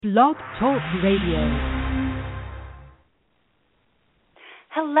Blog Talk Radio.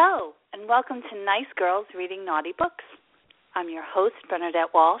 Hello, and welcome to Nice Girls Reading Naughty Books. I'm your host,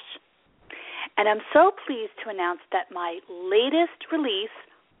 Bernadette Walsh, and I'm so pleased to announce that my latest release,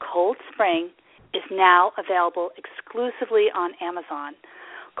 Cold Spring, is now available exclusively on Amazon.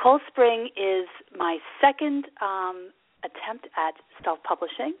 Cold Spring is my second attempt at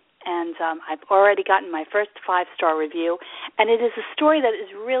self-publishing, and I've already gotten my first 5-star review, and it is a story that is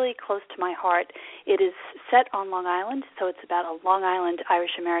really close to my heart. It is set on Long Island, so it's about a Long Island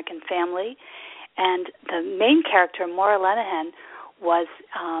Irish-American family, and the main character, Maura Lenehan, was,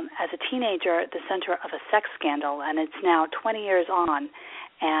 as a teenager, the center of a sex scandal, and it's now 20 years on,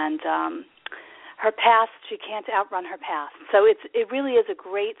 and her past, she can't outrun her past. So it really is a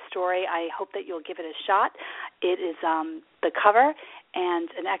great story. I hope that you'll give it a shot. It is the cover and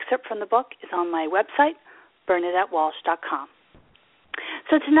an excerpt from the book is on my website, BernadetteWalsh.com.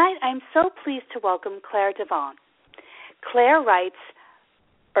 So tonight I'm so pleased to welcome Claire Davon. Claire writes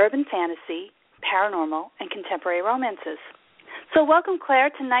urban fantasy, paranormal, and contemporary romances. So welcome, Claire,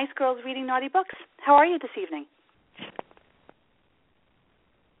 to Nice Girls Reading Naughty Books. How are you this evening?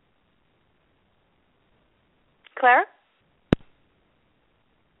 Claire?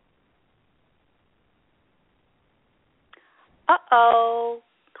 Uh-oh.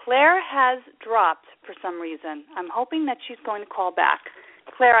 Claire has dropped for some reason. I'm hoping that she's going to call back.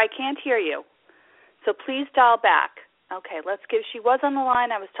 Claire, I can't hear you, so please dial back. Okay, she was on the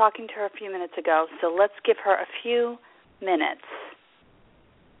line. I was talking to her a few minutes ago, so let's give her a few minutes.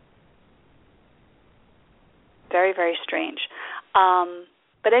 Very, very strange.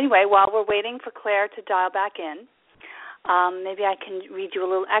 But anyway, while we're waiting for Claire to dial back in, maybe I can read you a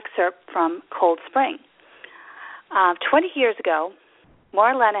little excerpt from Cold Spring. 20 years ago,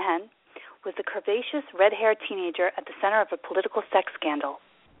 Maura Lenehan was a curvaceous, red-haired teenager at the center of a political sex scandal.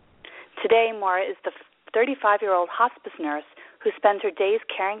 Today, Maura is the 35-year-old hospice nurse who spends her days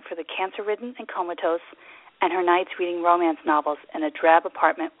caring for the cancer-ridden and comatose and her nights reading romance novels in a drab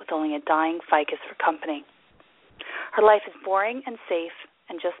apartment with only a dying ficus for company. Her life is boring and safe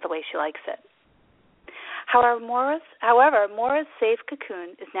and just the way she likes it. However, Maura's safe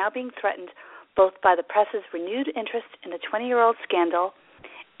cocoon is now being threatened both by the press's renewed interest in the 20-year-old scandal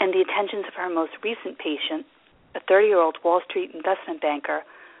and the attentions of her most recent patient, a 30-year-old Wall Street investment banker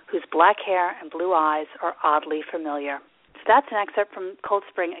whose black hair and blue eyes are oddly familiar. So that's an excerpt from Cold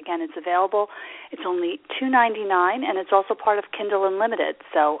Spring. Again, it's available. It's only $2.99, and it's also part of Kindle Unlimited,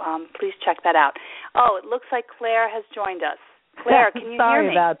 so please check that out. Oh, it looks like Claire has joined us. Claire, can you hear me?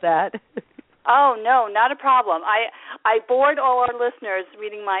 Sorry about that. Oh, no, not a problem. I bored all our listeners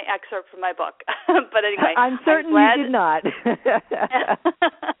reading my excerpt from my book. But anyway, I'm certain you did not.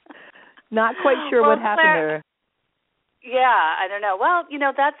 Not quite sure what happened there. Yeah, I don't know. Well,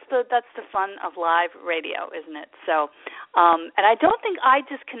 that's the fun of live radio, isn't it? So, and I don't think I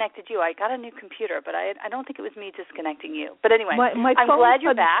disconnected you. I got a new computer, but I don't think it was me disconnecting you. But anyway, I'm glad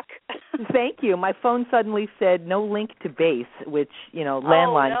you're back. Thank you. My phone suddenly said no link to base, which,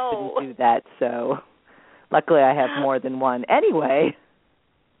 landlines couldn't do that. So luckily I have more than one. Anyway.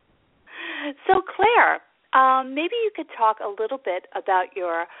 So, Claire, maybe you could talk a little bit about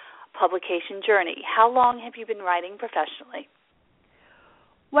your publication journey. How long have you been writing professionally?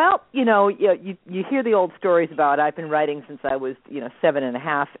 Well, you hear the old stories about I've been writing since I was,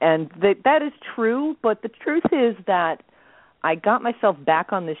 7.5, and that is true, but the truth is that I got myself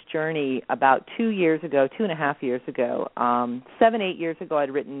back on this journey about 2.5 years ago. 7-8 years ago, I'd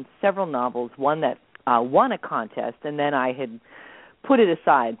written several novels, one that won a contest, and then I had put it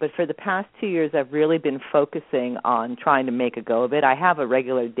aside. But for the past 2 years, I've really been focusing on trying to make a go of it. I have a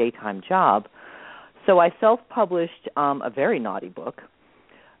regular daytime job. So I self-published a very naughty book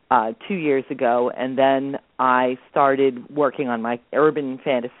 2 years ago, and then I started working on my urban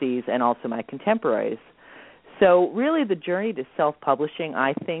fantasies and also my contemporaries. So really the journey to self-publishing,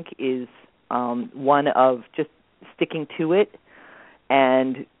 I think, is one of just sticking to it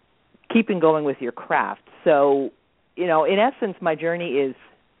and keeping going with your craft. So in essence, my journey is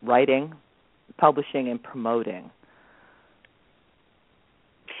writing, publishing, and promoting.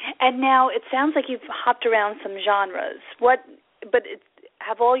 And now it sounds like you've hopped around some genres.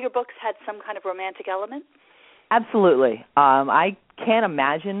 Have all your books had some kind of romantic element? Absolutely. I can't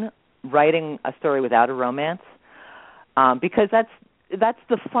imagine writing a story without a romance because that's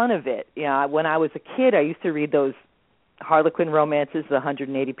the fun of it. When I was a kid, I used to read those Harlequin romances, the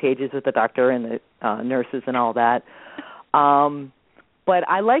 180 pages with the doctor and the nurses and all that. But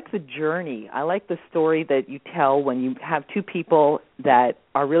I like the journey. I like the story that you tell when you have two people that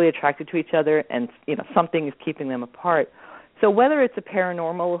are really attracted to each other and something is keeping them apart. So whether it's a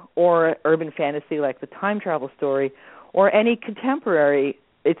paranormal or urban fantasy like the time travel story or any contemporary,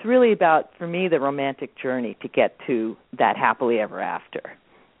 it's really about, for me, the romantic journey to get to that happily ever after.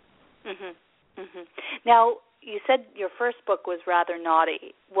 Now, you said your first book was rather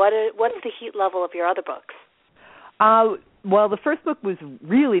naughty. What's the heat level of your other books? Well, the first book was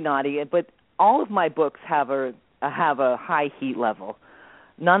really naughty, but all of my books have a high heat level.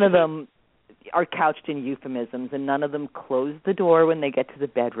 None of them are couched in euphemisms, and none of them close the door when they get to the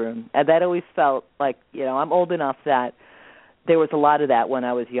bedroom. And that always felt like, I'm old enough that there was a lot of that when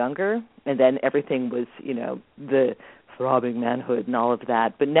I was younger, and then everything was, the throbbing manhood and all of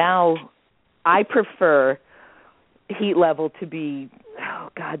that. But now I prefer heat level to be,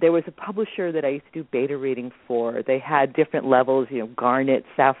 there was a publisher that I used to do beta reading for. They had different levels, garnet,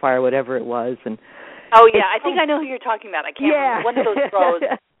 sapphire, whatever it was. And oh, yeah, I think I know who you're talking about. I can't remember. One of those rose,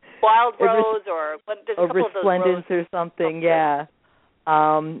 wild rose or there's a couple of those resplendence or something, okay. Yeah.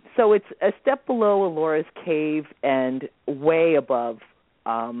 So it's a step below Alora's Cave and way above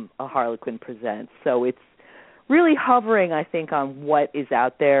a Harlequin Presents. So it's really hovering, I think, on what is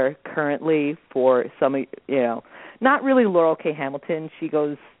out there currently for some, not really Laurel K. Hamilton. She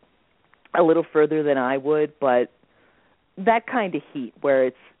goes a little further than I would, but that kind of heat where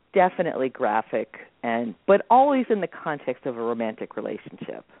it's definitely graphic, but always in the context of a romantic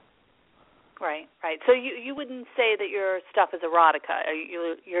relationship. Right. So you wouldn't say that your stuff is erotica.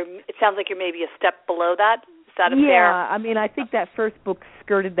 It sounds like you're maybe a step below that. Is that a fair? Yeah, I mean, I think that first book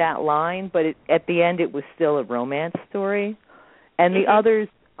skirted that line, but at the end it was still a romance story. And the others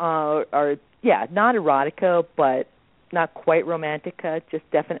are not erotica, but not quite romantica, just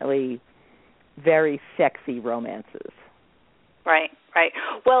definitely very sexy romances. Right.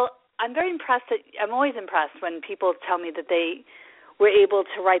 Well, I'm always impressed when people tell me that they were able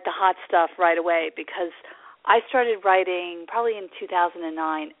to write the hot stuff right away, because I started writing probably in 2009,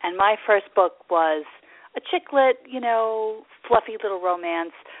 and my first book was a chick lit, fluffy little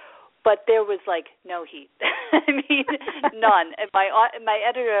romance, but there was no heat. I mean, none. And my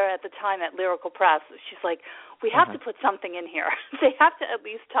editor at the time at Lyrical Press, she's like, we have to put something in here. They have to at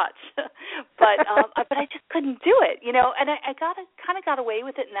least touch. But I just couldn't do it, And I kind of got away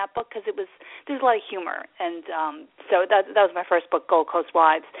with it in that book because there's a lot of humor, and so that was my first book, Gold Coast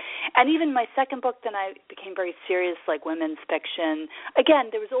Wives. And even my second book, then I became very serious, like women's fiction. Again,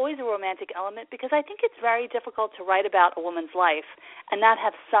 there was always a romantic element because I think it's very difficult to write about a woman's life and not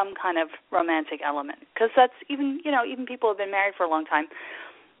have some kind of romantic element, because that's even people who have been married for a long time.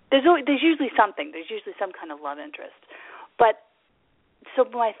 There's usually something. There's usually some kind of love interest. But so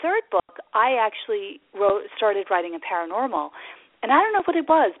my third book, I actually started writing a paranormal, and I don't know what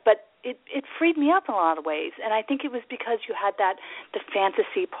it was, but it freed me up in a lot of ways. And I think it was because you had the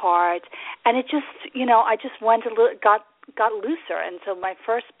fantasy part, and it just I just went got looser. And so my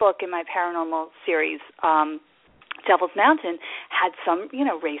first book in my paranormal series, Devil's Mountain, had some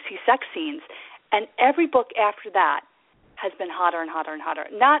racy sex scenes, and every book after that has been hotter and hotter and hotter.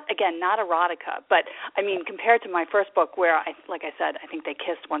 Not erotica, but I mean, compared to my first book, where like I said, I think they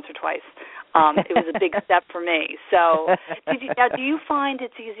kissed once or twice. It was a big step for me. So, do you find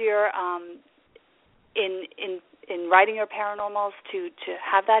it's easier in writing your paranormals to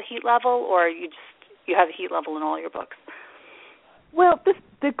have that heat level, or you have a heat level in all your books? Well,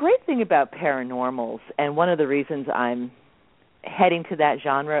 the great thing about paranormals, and one of the reasons I'm heading to that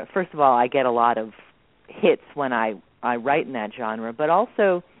genre, first of all, I get a lot of hits when I write in that genre, but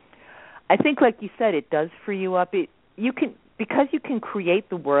also I think, like you said, it does free you up. Because you can create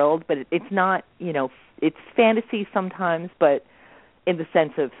the world, but it's not, it's fantasy sometimes, but in the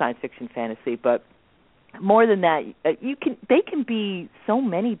sense of science fiction fantasy, but more than that, they can be so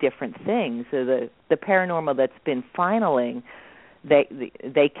many different things. So the paranormal that's been finaling,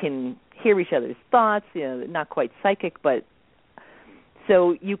 they can hear each other's thoughts, not quite psychic, but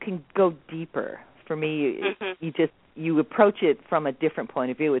so you can go deeper. For me, you approach it from a different point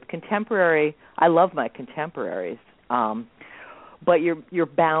of view. With contemporary, I love my contemporaries, but you're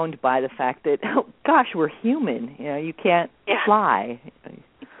bound by the fact that, oh gosh, we're human. You can't fly.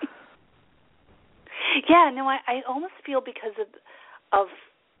 Yeah, no, I almost feel because of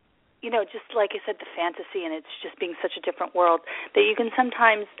just like I said, the fantasy, and it's just being such a different world, that you can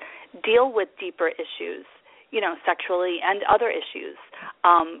sometimes deal with deeper issues, sexually and other issues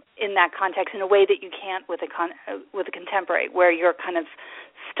in that context in a way that you can't with a contemporary, where you're kind of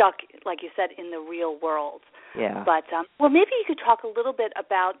stuck, like you said, in the real world. Yeah. But maybe you could talk a little bit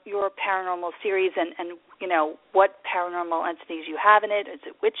about your paranormal series and what paranormal entities you have in it. Is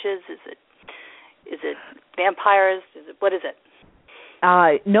it witches? Is it vampires? What is it?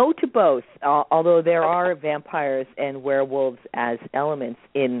 No to both, although there are vampires and werewolves as elements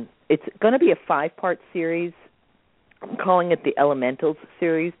in. It's going to be a 5-part series. I'm calling it the Elementals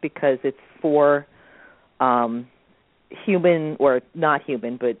series because it's for human, or not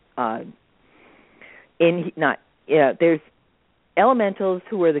human, but there's elementals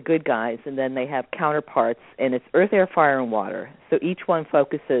who are the good guys, and then they have counterparts, and it's earth, air, fire, and water. So each one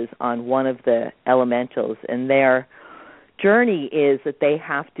focuses on one of the elementals, and their journey is that they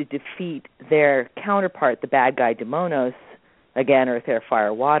have to defeat their counterpart, the bad guy Demonos, again, earth, air,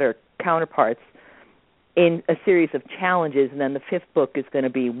 fire, water counterparts, in a series of challenges, and then the 5th book is going to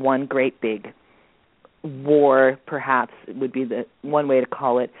be one great big war, perhaps would be the one way to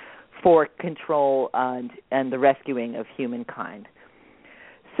call it, for control and the rescuing of humankind.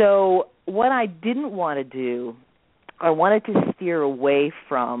 So what I didn't want to do, I wanted to steer away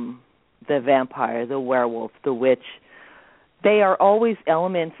from the vampire, the werewolf, the witch. They are always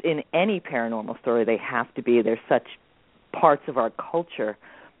elements in any paranormal story. They have to be. They're such parts of our culture.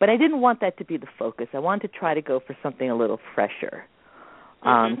 But I didn't want that to be the focus. I wanted to try to go for something a little fresher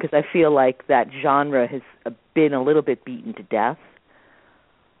because I feel like that genre has been a little bit beaten to death.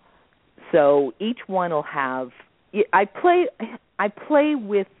 So each one will have. I play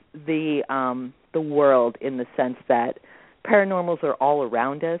with the world in the sense that paranormals are all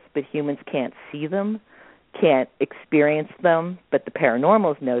around us, but humans can't see them, can't experience them, but the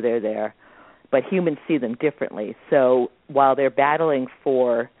paranormals know they're there. But humans see them differently. So while they're battling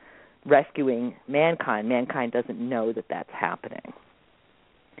for rescuing mankind, mankind doesn't know that that's happening.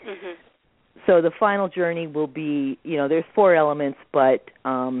 Mm-hmm. So the final journey will be, there's 4 elements, but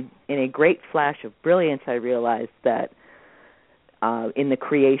in a great flash of brilliance, I realized that in the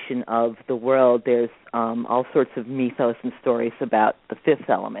creation of the world, there's all sorts of mythos and stories about the 5th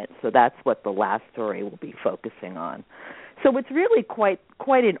element. So that's what the last story will be focusing on. So it's really quite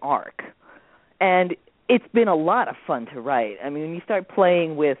an arc. And it's been a lot of fun to write. I mean, when you start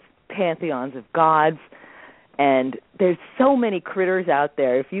playing with pantheons of gods, and there's so many critters out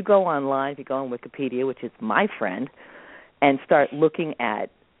there. If you go online, if you go on Wikipedia, which is my friend, and start looking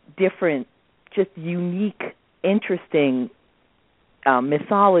at different, just unique, interesting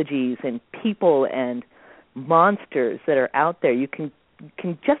mythologies and people and monsters that are out there, you can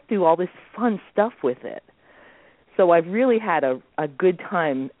just do all this fun stuff with it. So I've really had a good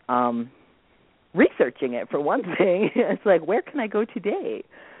time researching it, for one thing. It's like, where can I go today?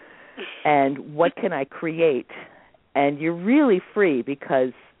 And what can I create? And you're really free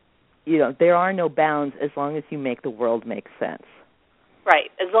because, there are no bounds as long as you make the world make sense.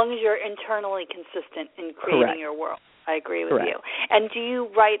 Right, as long as you're internally consistent in creating your world. I agree with you. And do you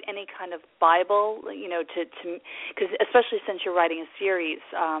write any kind of Bible, because especially since you're writing a series,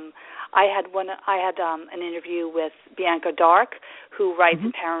 I had an interview with Bianca Dark, who writes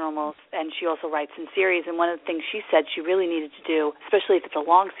in paranormals, and she also writes in series. And one of the things she said she really needed to do, especially if it's a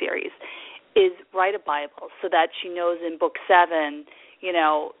long series, is write a Bible so that she knows in book 7,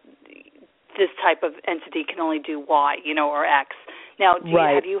 this type of entity can only do Y, or X. Now,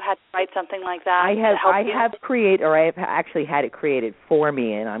 have you had to write something like that? I have actually had it created for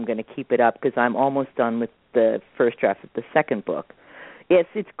me, and I'm going to keep it up because I'm almost done with the first draft of the 2nd book. Yes,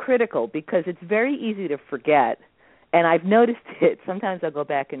 it's critical because it's very easy to forget, and I've noticed it. Sometimes I'll go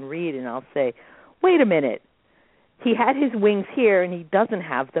back and read, and I'll say, wait a minute, he had his wings here, and he doesn't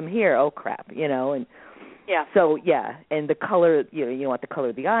have them here. Oh, crap, and yeah. So, and the color, you want the color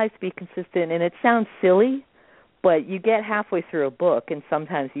of the eyes to be consistent, and it sounds silly, but you get halfway through a book, and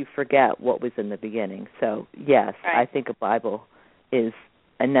sometimes you forget what was in the beginning. So, yes, I think a Bible is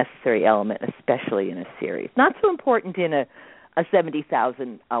a necessary element, especially in a series. Not so important in a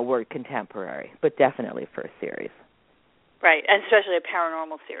 70,000-word contemporary, but definitely for a series. Right, and especially a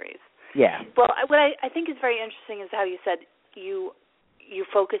paranormal series. Yeah. Well, what I think is very interesting is how you said you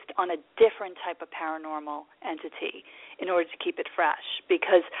focused on a different type of paranormal entity in order to keep it fresh,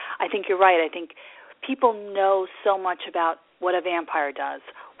 because I think you're right. I think people know so much about what a vampire does,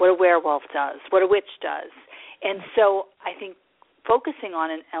 what a werewolf does, what a witch does. And so I think focusing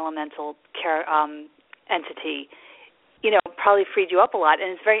on an elemental entity, probably freed you up a lot.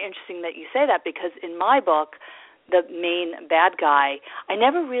 And it's very interesting that you say that because in my book, the main bad guy, I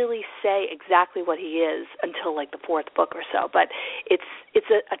never really say exactly what he is until like the 4th book or so, but it's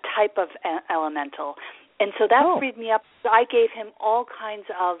a type of elemental. And so that freed me up. I gave him all kinds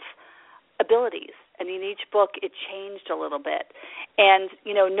of abilities. And in each book, it changed a little bit. And,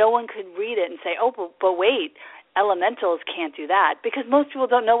 no one could read it and say, oh, but wait, elementals can't do that, because most people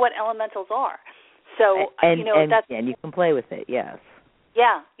don't know what elementals are. So, and you can play with it, yes.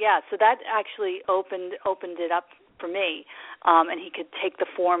 Yeah. So that actually opened it up for me. And he could take the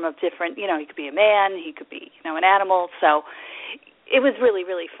form of different, he could be a man, he could be, an animal. So it was really,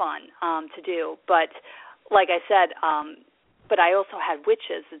 really fun to do. But like I said, but I also had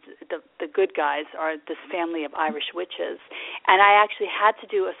witches. The good guys are this family of Irish witches. And I actually had to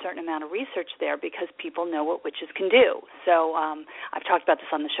do a certain amount of research there because people know what witches can do. So I've talked about this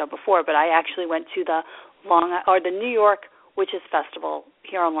on the show before, but I actually went to the New York Witches Festival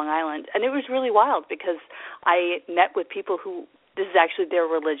here on Long Island. And it was really wild because I met with people who this is actually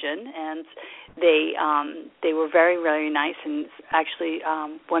their religion, and they were very, very nice. And actually,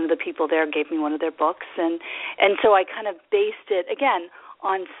 one of the people there gave me one of their books, and so I kind of based it again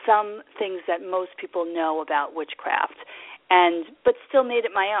on some things that most people know about witchcraft, but still made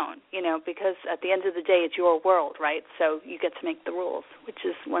it my own, because at the end of the day, it's your world, right? So you get to make the rules, which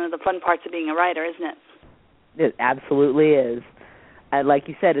is one of the fun parts of being a writer, isn't it? It absolutely is. Like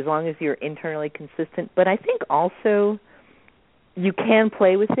you said, as long as you're internally consistent, but I think also you can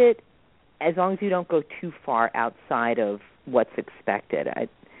play with it as long as you don't go too far outside of what's expected.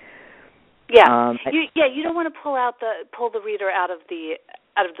 You don't want to pull the reader out of the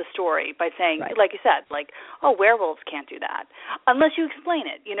story by saying, right, like you said, werewolves can't do that unless you explain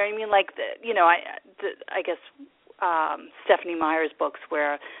it. You know what I mean? I guess Stephanie Meyer's books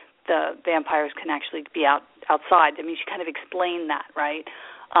where the vampires can actually be outside. I mean, she kind of explained that, right?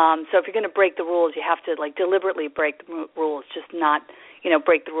 So if you're going to break the rules, you have to deliberately break the rules, just not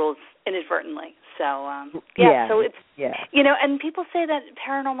break the rules inadvertently. So so it's and people say that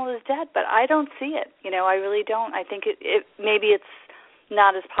paranormal is dead, but I don't see it. I really don't. I think it maybe it's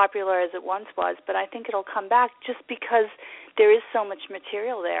not as popular as it once was, but I think it'll come back just because there is so much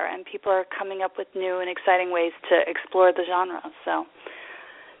material there, and people are coming up with new and exciting ways to explore the genre.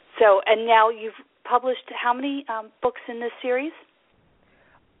 So and now you've published how many books in this series?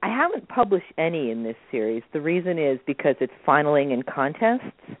 I haven't published any in this series. The reason is because it's finaling in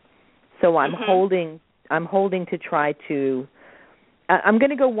contests. So I'm holding to try to I'm going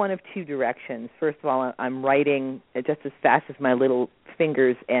to go one of two directions. First of all, I'm writing just as fast as my little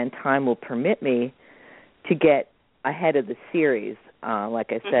fingers and time will permit me to get ahead of the series. Like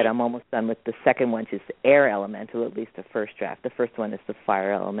I said, I'm almost done with the second one, which is the air elemental, at least the first draft. The first one is the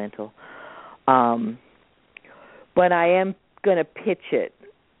fire elemental. But I am going to pitch it.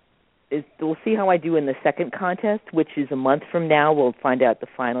 We'll see how I do in the second contest, which is a month from now. We'll find out the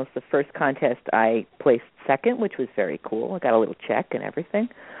finals. The first contest, I placed second, which was very cool. I got a little check and everything.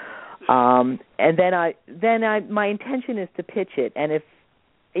 And then my intention is to pitch it. And if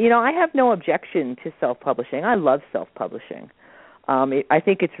I have no objection to self-publishing. I love self-publishing. I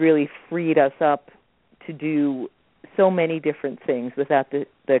think it's really freed us up to do so many different things without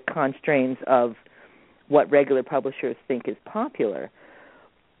the constraints of what regular publishers think is popular.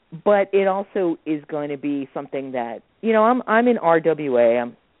 But it also is going to be something that, I'm in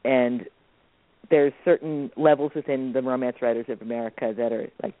RWA, and there's certain levels within the Romance Writers of America that are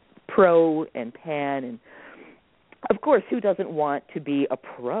like pro and pan, and of course, who doesn't want to be a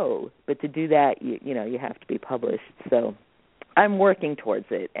pro? But to do that, you have to be published. So I'm working towards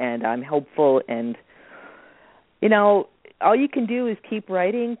it, and I'm hopeful. And all you can do is keep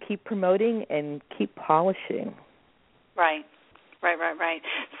writing, keep promoting, and keep polishing. Right.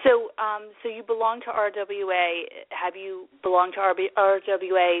 So you belong to RWA. Have you belonged to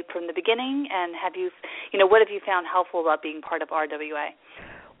RWA from the beginning? And have you, what have you found helpful about being part of RWA?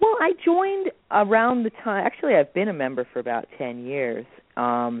 Well, I joined around the time. Actually, I've been a member for about 10 years,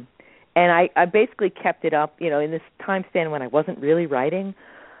 and I basically kept it up. In this time span when I wasn't really writing,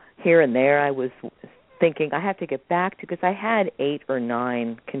 here and there, I was thinking I have to get back to, because I had 8 or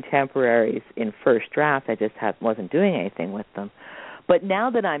 9 contemporaries in first draft. I just wasn't doing anything with them. But now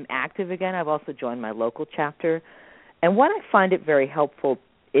that I'm active again, I've also joined my local chapter. And what I find it very helpful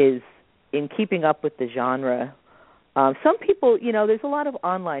is in keeping up with the genre. Some people, there's a lot of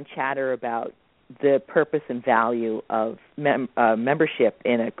online chatter about the purpose and value of membership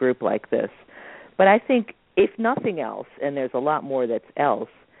in a group like this. But I think, if nothing else, and there's a lot more that's else,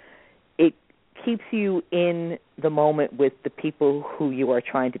 it keeps you in the moment with the people who you are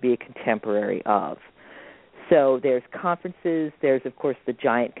trying to be a contemporary of. So there's conferences, there's, of course, the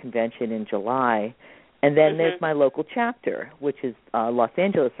giant convention in July, and then there's my local chapter, which is Los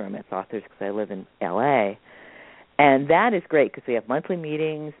Angeles Romance Authors, because I live in L.A., and that is great because we have monthly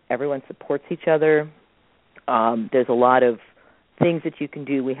meetings, everyone supports each other, there's a lot of things that you can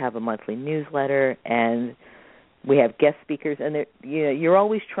do. We have a monthly newsletter, and we have guest speakers, and you're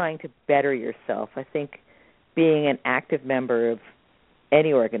always trying to better yourself. I think being an active member of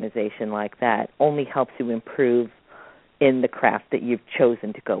any organization like that only helps you improve in the craft that you've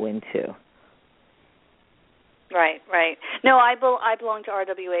chosen to go into. Right. No, I belong to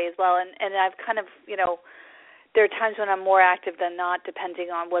RWA as well, and I've kind of, there are times when I'm more active than not,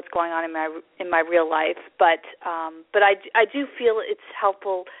 depending on what's going on in my real life. But I do feel it's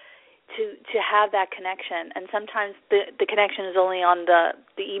helpful to have that connection, and sometimes the connection is only on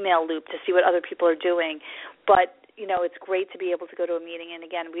the email loop to see what other people are doing. But it's great to be able to go to a meeting, and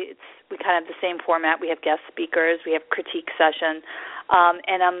again, we kind of have the same format. We have guest speakers, we have critique session,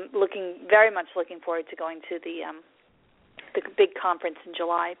 and I'm very much looking forward to going to the big conference in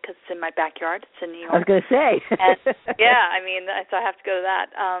July because it's in my backyard. It's in New York. I was going to say. And, yeah, so I have to go to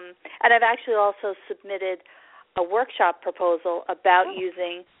that. And I've actually also submitted a workshop proposal about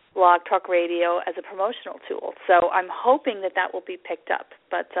using Blog Talk Radio as a promotional tool. So I'm hoping that will be picked up.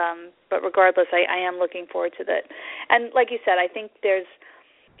 But regardless, I am looking forward to that. And like you said, I think there's,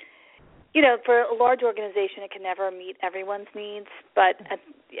 for a large organization, it can never meet everyone's needs.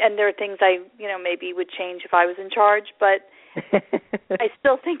 And there are things I, maybe would change if I was in charge. But I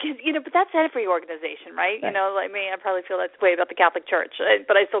still think, but that's every organization, right? Like me, I probably feel that way about the Catholic Church,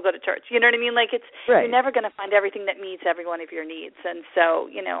 but I still go to church. You know what I mean? Like right. You're never going to find everything that meets every one of your needs. And so,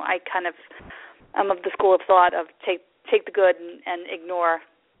 I'm of the school of thought of take the good and ignore,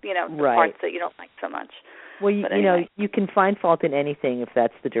 the right. parts that you don't like so much. Well, anyway. You can find fault in anything if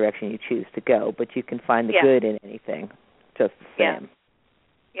that's the direction you choose to go, but you can find the good in anything, just the same.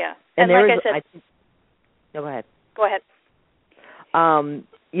 Yeah. And like I said, go ahead. Go ahead.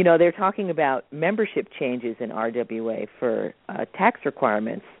 They're talking about membership changes in RWA for tax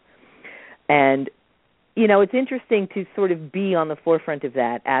requirements. And, it's interesting to sort of be on the forefront of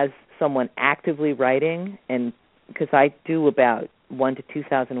that as someone actively writing, and because I do about 1,000 to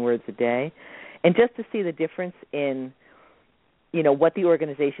 2,000 words a day, and just to see the difference in, what the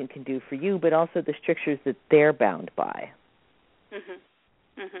organization can do for you, but also the strictures that they're bound by.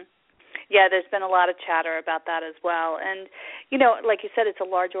 Mm-hmm. Mm-hmm. Yeah, there's been a lot of chatter about that as well. And, like you said, it's a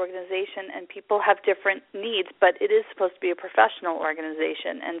large organization and people have different needs, but it is supposed to be a professional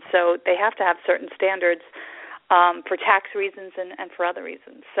organization. And so they have to have certain standards for tax reasons and for other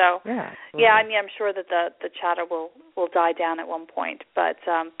reasons. So, I'm sure that the chatter will die down at one point. But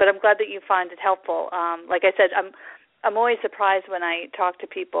I'm glad that you find it helpful. Like I said, I'm always surprised when I talk to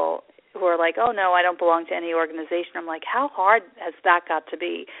people who are like, oh, no, I don't belong to any organization. I'm like, how hard has that got to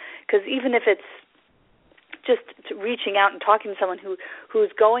be? Because even if it's just reaching out and talking to someone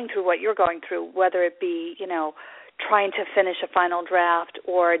who's going through what you're going through, whether it be, trying to finish a final draft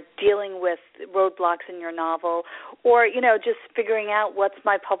or dealing with roadblocks in your novel or, just figuring out what's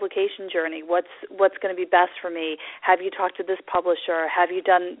my publication journey, what's going to be best for me. Have you talked to this publisher? Have you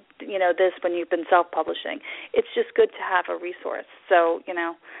done, this when you've been self-publishing? It's just good to have a resource. So,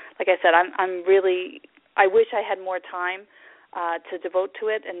 like I said, I wish I had more time to devote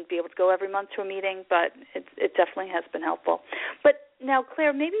to it and be able to go every month to a meeting, but it definitely has been helpful. But now,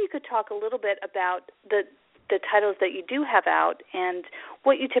 Claire, maybe you could talk a little bit about the titles that you do have out and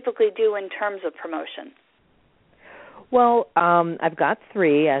what you typically do in terms of promotion. Well, I've got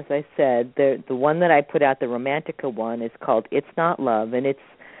 3, as I said. The one that I put out, the Romantica one, is called It's Not Love, and it's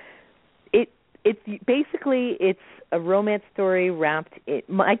basically a romance story wrapped in.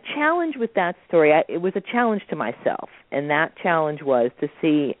 My challenge with that story, it was a challenge to myself, and that challenge was to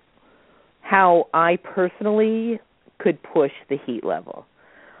see how I personally could push the heat level.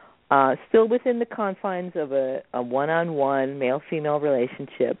 Still within the confines of a one-on-one male-female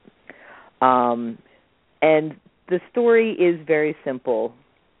relationship. And the story is very simple.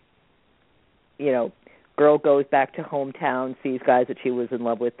 Girl goes back to hometown, sees guys that she was in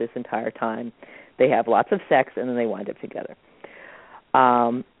love with this entire time. They have lots of sex, and then they wind up together.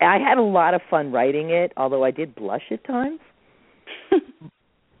 I had a lot of fun writing it, although I did blush at times.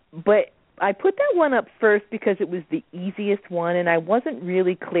 But I put that one up first because it was the easiest one, and I wasn't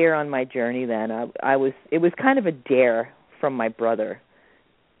really clear on my journey then. It was kind of a dare from my brother.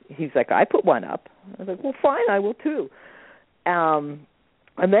 He's like, I put one up. I was like, well, fine, I will too.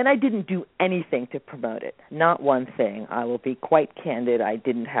 And then I didn't do anything to promote it, not one thing. I will be quite candid. I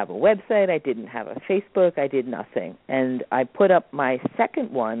didn't have a website. I didn't have a Facebook. I did nothing. And I put up my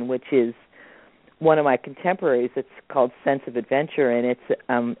second one, which is one of my contemporaries. It's called Sense of Adventure, and it's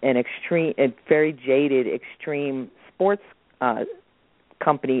a very jaded extreme sports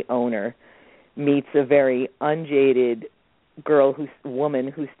company owner meets a very unjaded woman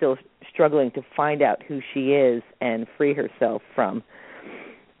who's still struggling to find out who she is and free herself from,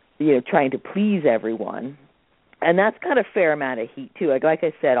 trying to please everyone. And that's got a fair amount of heat too. Like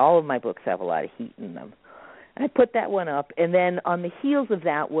I said, all of my books have a lot of heat in them. I put that one up, and then on the heels of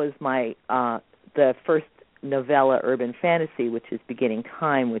that was my the first novella, urban fantasy, which is Beginning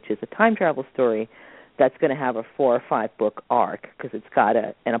Time, which is a time travel story that's going to have a 4 or 5 book arc because it's got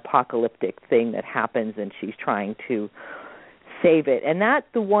an apocalyptic thing that happens and she's trying to save it. And that's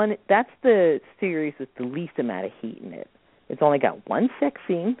the series with the least amount of heat in it. It's only got one sex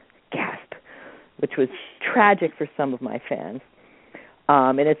scene, gasp, which was tragic for some of my fans.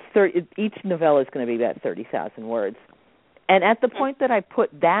 And each novella is going to be about 30,000 words. And at the point that I put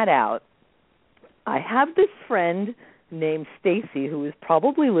that out, I have this friend named Stacy who is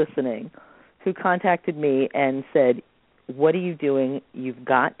probably listening, who contacted me and said, "What are you doing? You've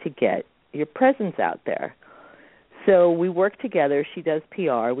got to get your presence out there." So we worked together. She does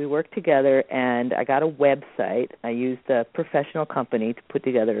PR. We worked together, and I got a website. I used a professional company to put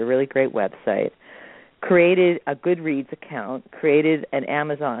together a really great website, created a Goodreads account, created an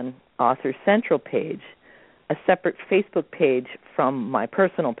Amazon Author Central page, a separate Facebook page from my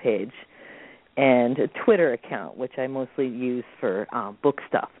personal page, and a Twitter account, which I mostly use for book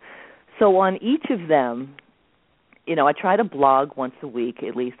stuff. So on each of them, I try to blog once a week,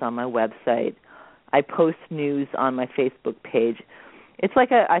 at least on my website. I post news on my Facebook page. It's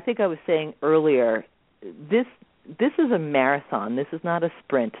like I think I was saying earlier, this is a marathon. This is not a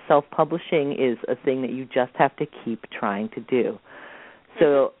sprint. Self-publishing is a thing that you just have to keep trying to do.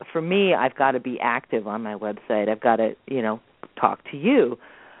 So for me, I've got to be active on my website. I've got to, talk to you.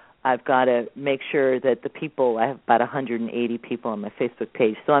 I've got to make sure that the people, I have about 180 people on my Facebook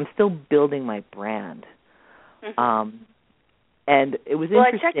page, so I'm still building my brand. And it was interesting. Well,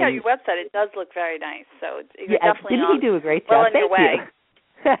 I checked out your website. It does look very nice. So you're definitely didn't he do a great job? On your way.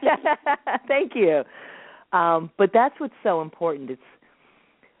 Thank you. But that's what's so important. It's,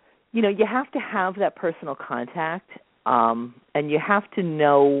 you have to have that personal contact, and you have to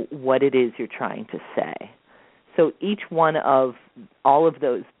know what it is you're trying to say. So each one of all of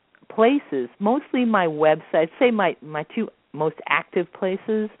those places, mostly my website, say my 2 most active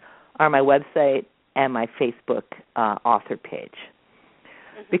places are my website and my Facebook author page,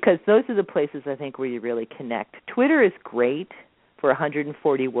 because those are the places I think where you really connect. Twitter is great for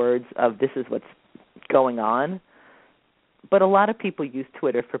 140 words of this is what's going on, but a lot of people use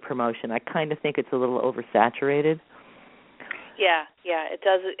Twitter for promotion. I kind of think it's a little oversaturated. Yeah, it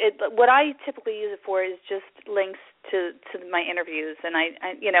does. What I typically use it for is just links to my interviews, and I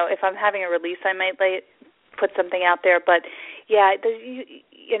if I'm having a release, I might put something out there. But yeah, I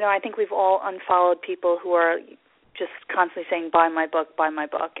think we've all unfollowed people who are just constantly saying buy my book,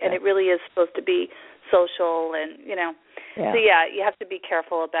 and it really is supposed to be social, and So yeah, you have to be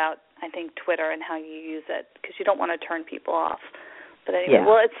careful about, I think, Twitter and how you use it, because you don't want to turn people off. But anyway,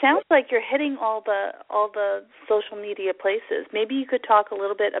 well, it sounds like you're hitting all the social media places. Maybe you could talk a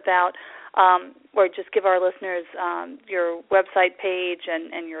little bit about, or just give our listeners your website page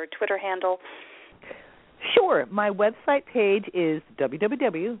and your Twitter handle. Sure. My website page is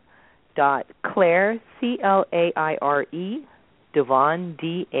www.claire, CLAIRE, Davon,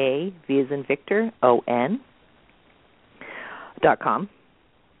 DA, V as in Victor, ON, .com.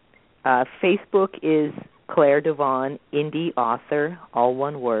 Facebook is Claire Davon, indie author, all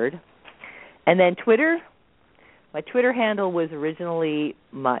one word. And then Twitter, my Twitter handle was originally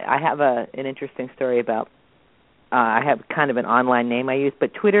I have an interesting story about, I have kind of an online name I use,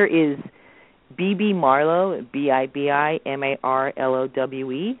 but Twitter is BB Marlowe,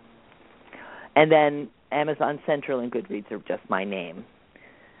 BIBIMARLOWE. And then Amazon Central and Goodreads are just my name.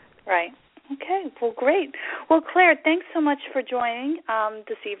 Right. Okay. Well, great. Well, Claire, thanks so much for joining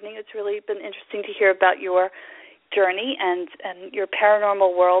this evening. It's really been interesting to hear about your journey and your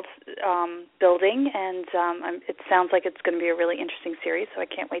paranormal world building, and it sounds like it's going to be a really interesting series, so I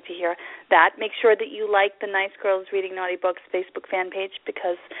can't wait to hear that. Make sure that you like the Nice Girls Reading Naughty Books Facebook fan page,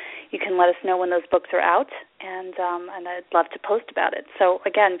 because you can let us know when those books are out, and I'd love to post about it. So,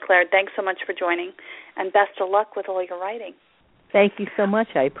 again, Claire, thanks so much for joining, and best of luck with all your writing. Thank you so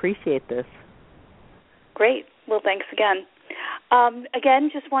much. I appreciate this. Great. Well, thanks again. Again,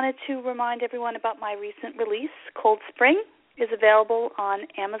 just wanted to remind everyone about my recent release. Cold Spring is available on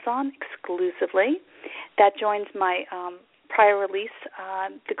Amazon exclusively. That joins my prior release,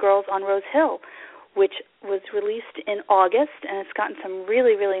 The Girls on Rose Hill, which was released in August, and it's gotten some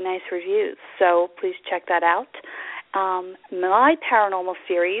really, really nice reviews. So please check that out. My paranormal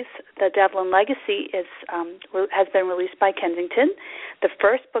series, The Devlin Legacy, has been released by Kensington. The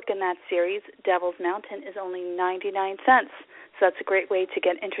first book in that series, Devil's Mountain, is only 99 cents. So that's a great way to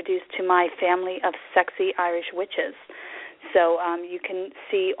get introduced to my family of sexy Irish witches. So you can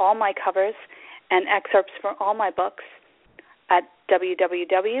see all my covers and excerpts from all my books at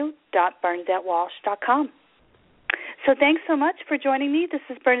www.BernadetteWalsh.com. So thanks so much for joining me. This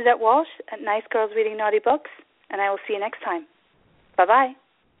is Bernadette Walsh at Nice Girls Reading Naughty Books, and I will see you next time. Bye-bye.